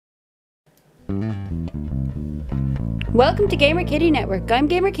Welcome to GamerKitty Network. I'm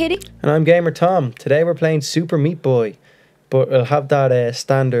GamerKitty. And I'm Gamer Tom. Today we're playing Super Meat Boy. But it'll have that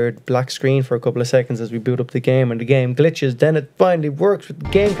standard black screen for a couple of seconds as we boot up the game, and the game glitches. Then it finally works with the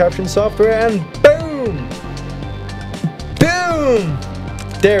game caption software, and boom! Boom!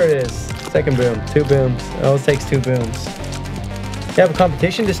 There it is. Second boom. 2 booms. It always takes 2 booms. We have a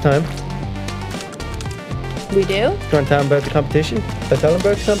competition this time. We do? Do you want to tell them about the competition? Did I tell them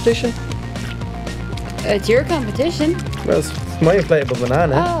about the competition? It's your competition. Well, it's my inflatable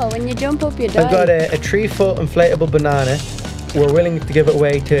banana. Oh, when you jump up, you die. I've got a 3-foot inflatable banana. We're willing to give it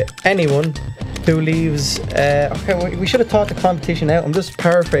away to anyone who leaves. Okay, we should have thought the competition out. I'm just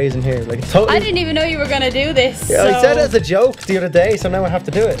paraphrasing here. Like totally. I didn't even know you were gonna do this. Yeah, so. I said it as a joke the other day, so now I have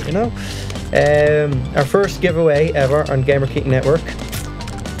to do it. You know, our first giveaway ever on GamerKitty Network,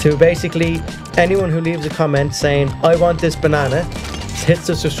 to basically anyone who leaves a comment saying "I want this banana," hits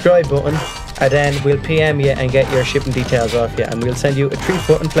the subscribe button, and then we'll PM you and get your shipping details off you, and we'll send you a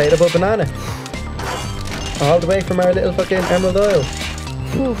 3-foot inflatable banana. All the way from our little fucking Emerald Isle.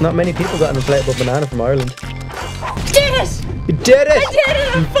 Oof. Not many people got an inflatable banana from Ireland. Did it! You did it! I did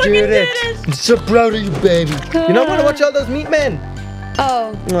it! I fucking did it! I'm so proud of you, baby. You not want to watch all those meat men?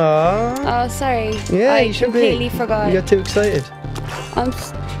 Oh. Aww. Oh, sorry. Yeah, I you should completely be. forgot. You got too excited.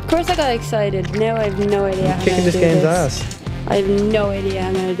 Of course I got excited. Now I have no idea how I'm Kicking gonna this do game's this. ass. I have no idea how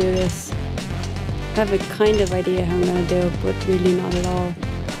I'm gonna do this. I have a kind of idea how I'm gonna do it, but really not at all.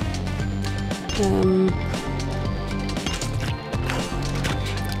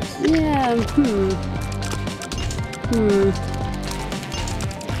 Yeah,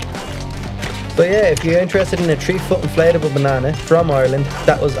 So yeah, if you're interested in a 3-foot inflatable banana from Ireland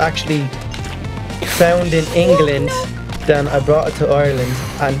that was actually found in England, then I brought it to Ireland,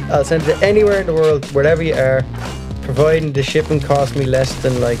 and I'll send it anywhere in the world, wherever you are, providing the shipping cost me less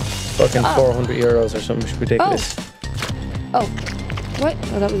than like fucking €400 or something ridiculous. Oh, what?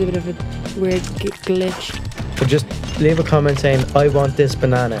 Oh, that was a bit of a weird glitch. So just leave a comment saying I want this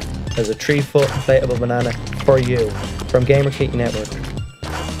banana. There's a 3-foot inflatable banana for you from GamerKitty Network.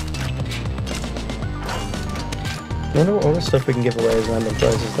 I wonder what other stuff we can give away as random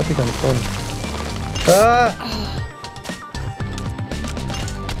prizes. That'd be kind of fun. Ah!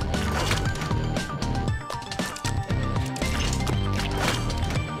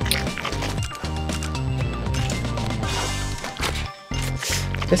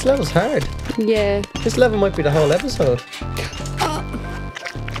 This level's hard. Yeah. This level might be the whole episode.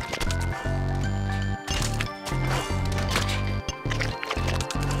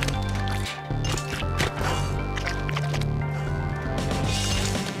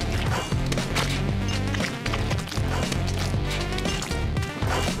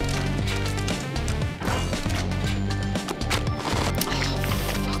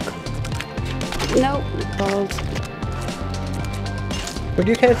 No, balls. Would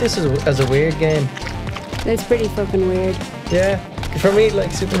you count this as a weird game? It's pretty fucking weird. Yeah. For me,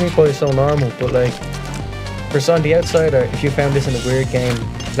 like, Super Meat Boy is so normal, but like, for on the outsider, if you found this in a weird game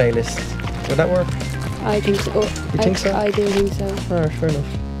playlist, would that work? I think so. Oh, You think so? I do think so. Alright, fair enough.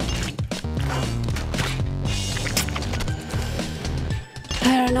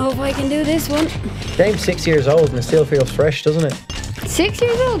 I don't know if I can do this one. Game's 6 years old and it still feels fresh, doesn't it? 6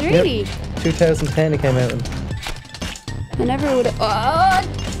 years old, really? Yep. 2010 it came out in. I never would have. Oh!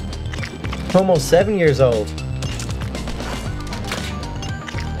 Almost 7 years old.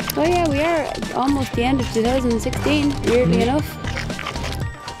 Oh yeah, we are almost the end of 2016, weirdly enough.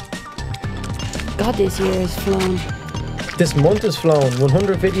 God, this year has flown. This month has flown.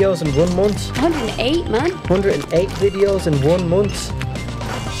 100 videos in 1 month. 108, man. 108 videos in 1 month.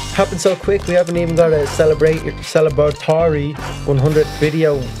 Happened so quick, we haven't even got a celebratory 100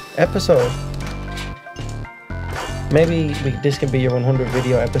 video episode. Maybe this can be your 100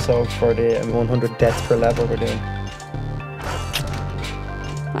 video episode for the 100 deaths per level we're doing.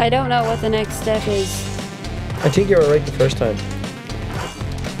 I don't know what the next step is. I think you were right the first time.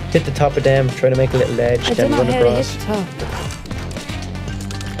 Hit the top of them, try to make a little ledge, I then don't know run how to hit across. the top.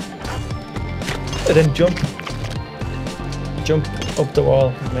 And then jump up the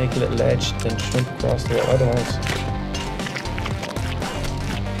wall, make a little ledge, then jump across the wall. I don't know.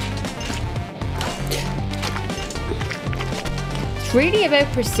 It's really about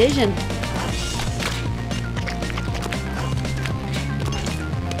precision.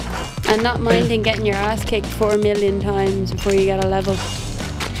 And not minding getting your ass kicked 4 million times before you get a level.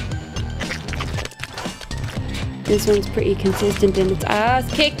 This one's pretty consistent in its ass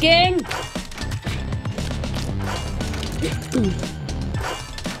kicking.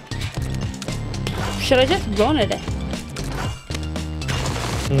 Should I just run at it?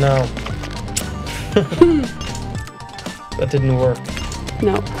 No. That didn't work.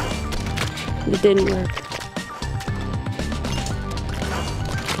 No, it didn't work.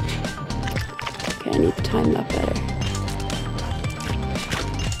 Okay, I need to time that better.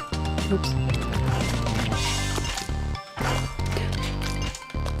 Oops.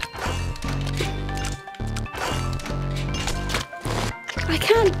 I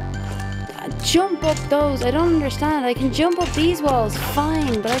can't jump up those. I don't understand. I can jump up these walls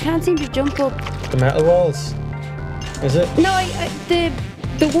fine, but I can't seem to jump up The metal walls. Is it? No,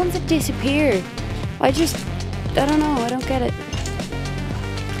 the ones that disappear. I don't know. I don't get it.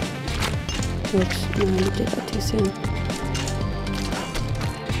 Oops, no, I did that too soon.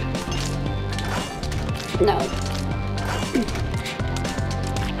 No.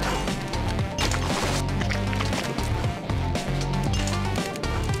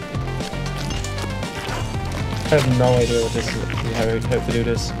 I have no idea what this is, how to do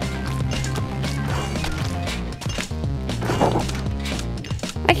this.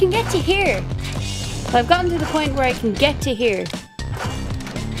 I can get to here. I've gotten to the point where I can get to here.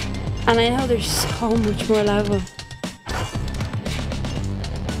 And I know there's so much more lava.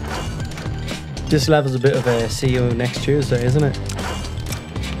 This level's a bit of a see you next Tuesday, isn't it?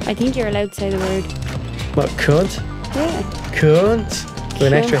 I think you're allowed to say the word. What, cunt? Yeah. Cunt? With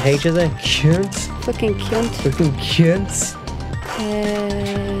an extra H, is it? Cunt? Fucking cunt. Fucking cunts.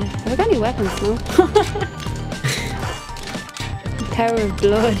 Have I got any weapons? No. Power of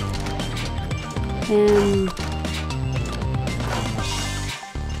blood.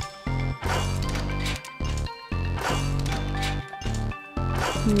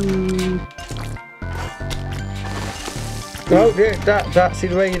 Oh, yeah, that. See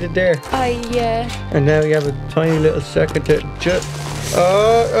the way you did there? Yeah. And now you have a tiny little second to just.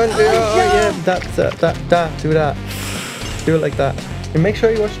 Yeah, that. Do that. Do it like that. And make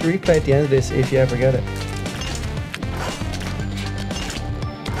sure you watch the replay at the end of this if you ever get it.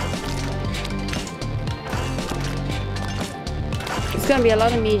 It's gonna be a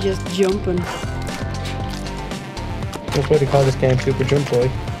lot of me just jumping. That's why they call this game Super Jump Boy.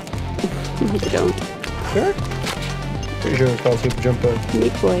 They don't. Sure? Pretty sure it's called Super Jump Boy.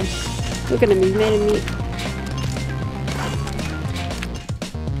 Meat boy. Look at him, he's made of meat.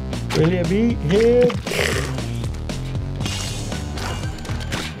 Will you be here?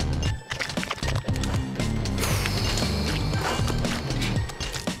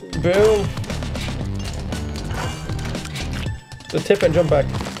 Boom. So tip it and jump back.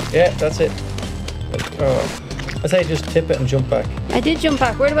 Yeah, that's it. I say just tip it and jump back. I did jump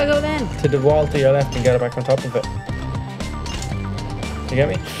back. Where do I go then? To the wall to your left and get it back on top of it. You get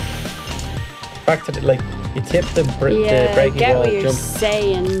me? Back to the, like, you tip the breaking wall, I get what you're jump.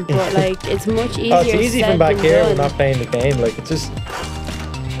 saying, but like, it's much easier. Oh, it's easy said from back than here. done. We're not playing the game. Like, it's just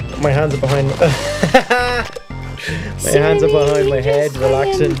my hands are behind. My hands are behind my head,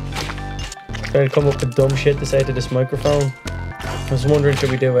 relaxing. Trying to come up with dumb shit to say to this microphone. I was wondering,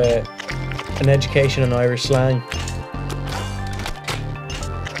 should we do an education in Irish slang?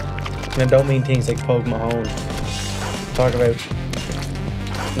 And I don't mean things like Pogue Mahone. Talk about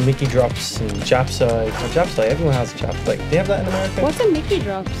Mickey drops and Japside. Or Japside, everyone has a Japside. Like, do you have that in America? What's a Mickey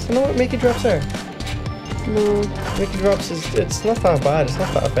drops? You know what Mickey drops are? No. Mickey drops it's not that bad, it's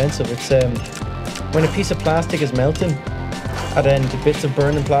not that offensive. It's when a piece of plastic is melting and then the bits of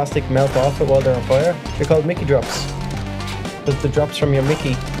burning plastic melt off it while they're on fire. They're called Mickey drops. Because the drops from your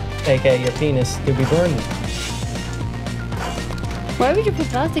Mickey, aka your penis, you'll be burning. Why would you put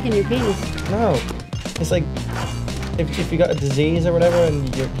plastic in your penis? No. It's like if you got a disease or whatever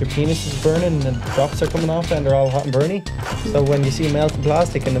and your penis is burning and drops are coming off it and they're all hot and burny. So when you see melting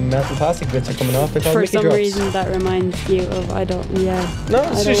plastic and the melting plastic bits are coming off, they're called For Mickey some drops. reason that reminds you of, No,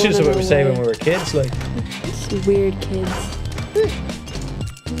 it's just what we say when we were kids, like. It's weird kids.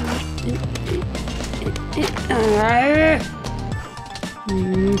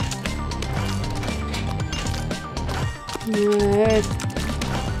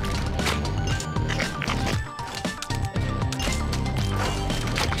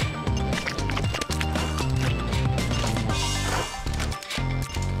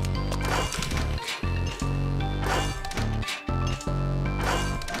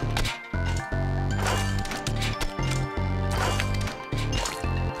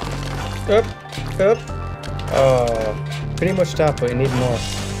 Up. Oh, pretty much that, but you need more.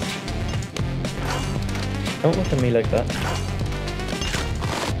 Don't look at me like that.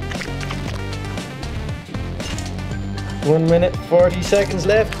 One minute, 40 seconds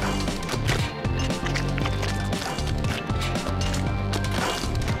left.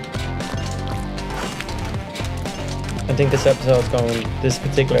 I think this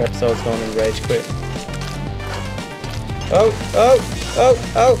particular episode's going in rage quit. Oh.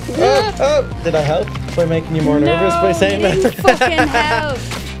 Did I help by making you more nervous by saying that? No, you didn't fucking help.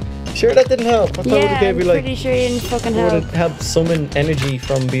 Sure, that didn't help. I thought it gave you pretty sure you didn't fucking help. Would it help summon energy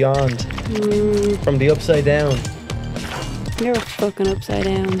from beyond, from the upside down? You're fucking upside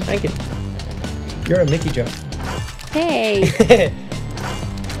down. Thank you. You're a Mickey drop. Hey.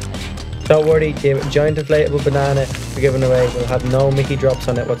 Don't worry, the giant inflatable banana we're giving away will have no Mickey drops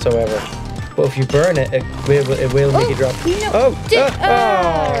on it whatsoever. But if you burn it, it will Mickey drop. No.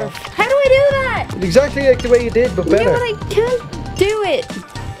 How do I do that? Exactly like the way you did, but better. Yeah, but I can't do it.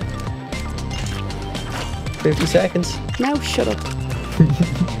 50 seconds. Now shut up.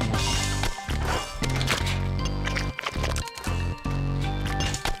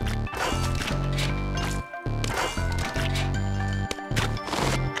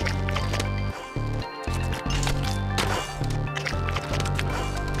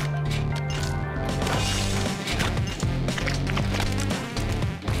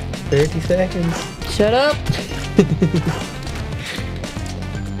 30 seconds. Shut up.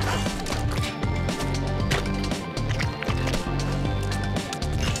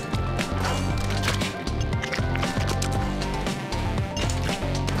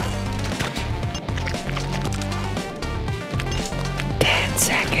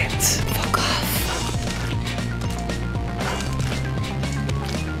 Fuck off.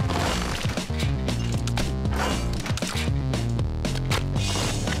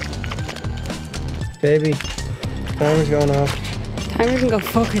 Baby, timer's going off. Timer can go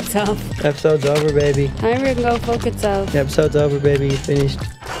fuck itself. Episode's over, baby. Timer can go fuck itself. The episode's over, baby. You finished.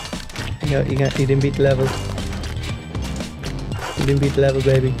 You didn't beat the level. You didn't beat the level,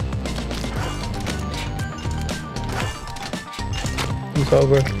 baby. It's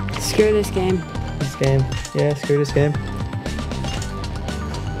over. Screw this game. This game. Yeah, screw this game.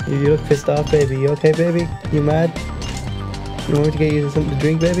 You look pissed off, baby. You okay, baby? You mad? You want me to get you something to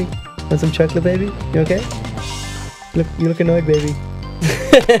drink, baby? Want some chocolate, baby? You okay? You look annoyed, baby.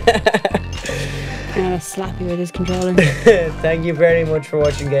 I'm gonna slap you with this controller. Thank you very much for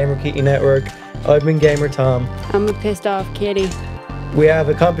watching GamerKitty Network. I've been Gamer Tom. I'm a pissed off kitty. We have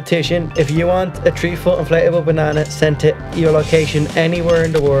a competition. If you want a 3-foot inflatable banana sent to your location anywhere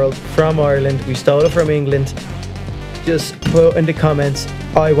in the world from Ireland, we stole it from England. Just put in the comments,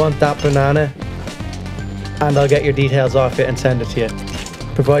 I want that banana, and I'll get your details off it and send it to you.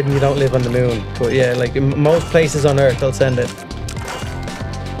 Providing you don't live on the moon. But yeah, like in most places on Earth, I'll send it.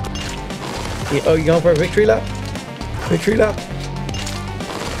 Oh, you going for a victory lap? Victory lap?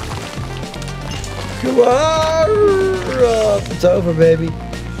 Come on! It's over, baby.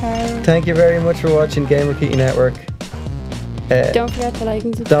 Thank you very much for watching GamerKitty Network. Don't forget to like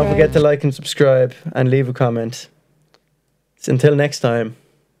and subscribe. Don't forget to like and subscribe and leave a comment. So until next time,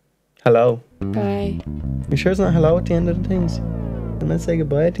 hello. Bye. You sure it's not hello at the end of the things? And let's say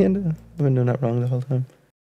goodbye at the end of it? I've been doing that wrong the whole time.